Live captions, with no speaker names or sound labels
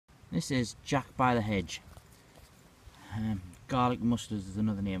This is Jack by the Hedge. Garlic mustard is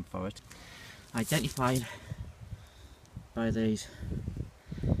another name for it. Identified by these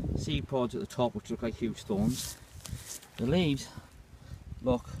seed pods at the top, which look like huge thorns. The leaves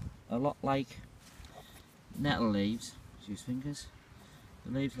look a lot like nettle leaves. Use fingers.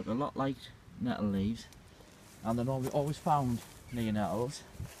 The leaves look a lot like nettle leaves, and they're normally always found near nettles,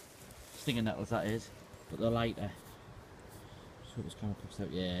 stinging nettles that is, but they're lighter. So this kind of pops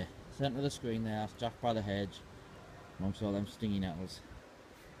out, yeah. Centre of the screen there, that's Jack by the Hedge, amongst all them stingy nettles.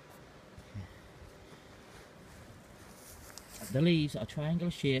 The leaves are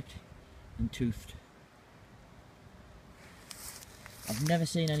triangular shaped and toothed. I've never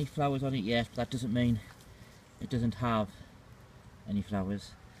seen any flowers on it yet, but that doesn't mean it doesn't have any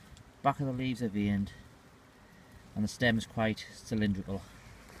flowers. Back of the leaves are veined and the stem is quite cylindrical.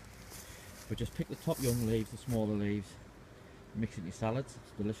 But just pick the top young leaves, the smaller leaves, mix it in your salads.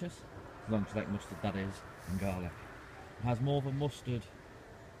 It's delicious, as long as you like mustard, that is, and garlic. It has more of a mustard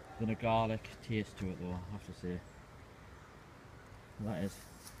than a garlic taste to it though, I have to say. And that is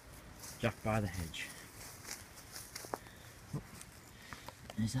Jack by the Hedge.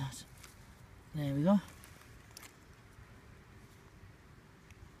 There's that. There we go.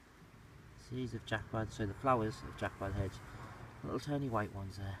 Seeds of Jack by the, so the flowers of Jack by the Hedge. Little tiny white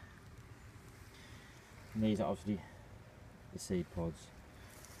ones there. And these are obviously the seed pods.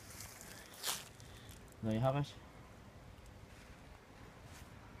 There you have it.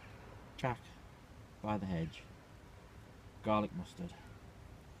 Jack by the Hedge. Garlic mustard.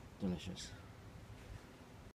 Delicious.